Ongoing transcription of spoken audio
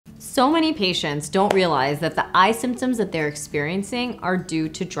So many patients don't realize that the eye symptoms that they're experiencing are due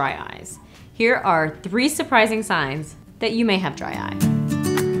to dry eyes. Here are 3 surprising signs that you may have dry eye.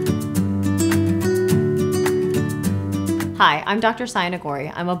 Hi, I'm Dr.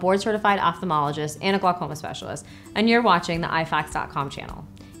 Nagori. I'm a board-certified ophthalmologist and a glaucoma specialist, and you're watching the eyefacts.com channel.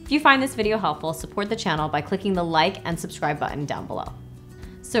 If you find this video helpful, support the channel by clicking the like and subscribe button down below.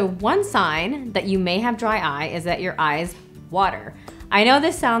 So one sign that you may have dry eye is that your eyes water. I know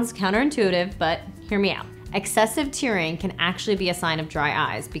this sounds counterintuitive, but hear me out. Excessive tearing can actually be a sign of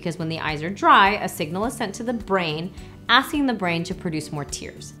dry eyes because when the eyes are dry, a signal is sent to the brain asking the brain to produce more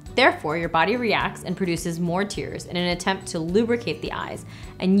tears. Therefore, your body reacts and produces more tears in an attempt to lubricate the eyes,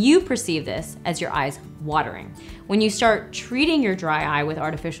 and you perceive this as your eyes watering. When you start treating your dry eye with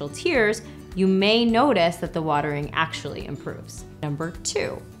artificial tears, you may notice that the watering actually improves. Number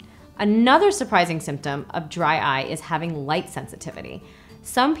 2. Another surprising symptom of dry eye is having light sensitivity.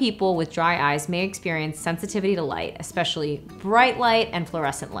 Some people with dry eyes may experience sensitivity to light, especially bright light and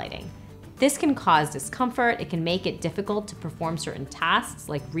fluorescent lighting. This can cause discomfort. It can make it difficult to perform certain tasks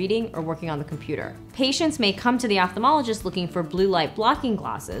like reading or working on the computer. Patients may come to the ophthalmologist looking for blue light blocking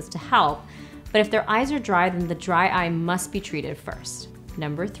glasses to help, but if their eyes are dry, then the dry eye must be treated first.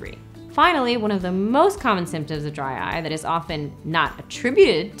 Number 3. Finally, one of the most common symptoms of dry eye that is often not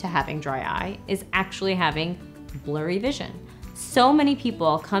attributed to having dry eye is actually having blurry vision. So many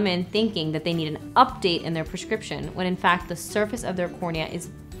people come in thinking that they need an update in their prescription when in fact the surface of their cornea is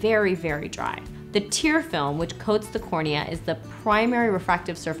very, very dry. The tear film, which coats the cornea, is the primary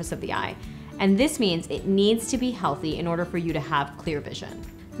refractive surface of the eye, and this means it needs to be healthy in order for you to have clear vision.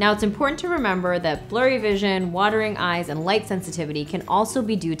 Now, it's important to remember that blurry vision, watering eyes, and light sensitivity can also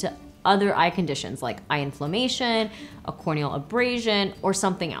be due to other eye conditions like eye inflammation, a corneal abrasion, or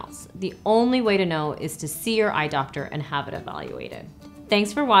something else. The only way to know is to see your eye doctor and have it evaluated.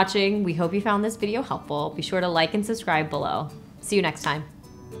 Thanks for watching. We hope you found this video helpful. Be sure to like and subscribe below. See you next time.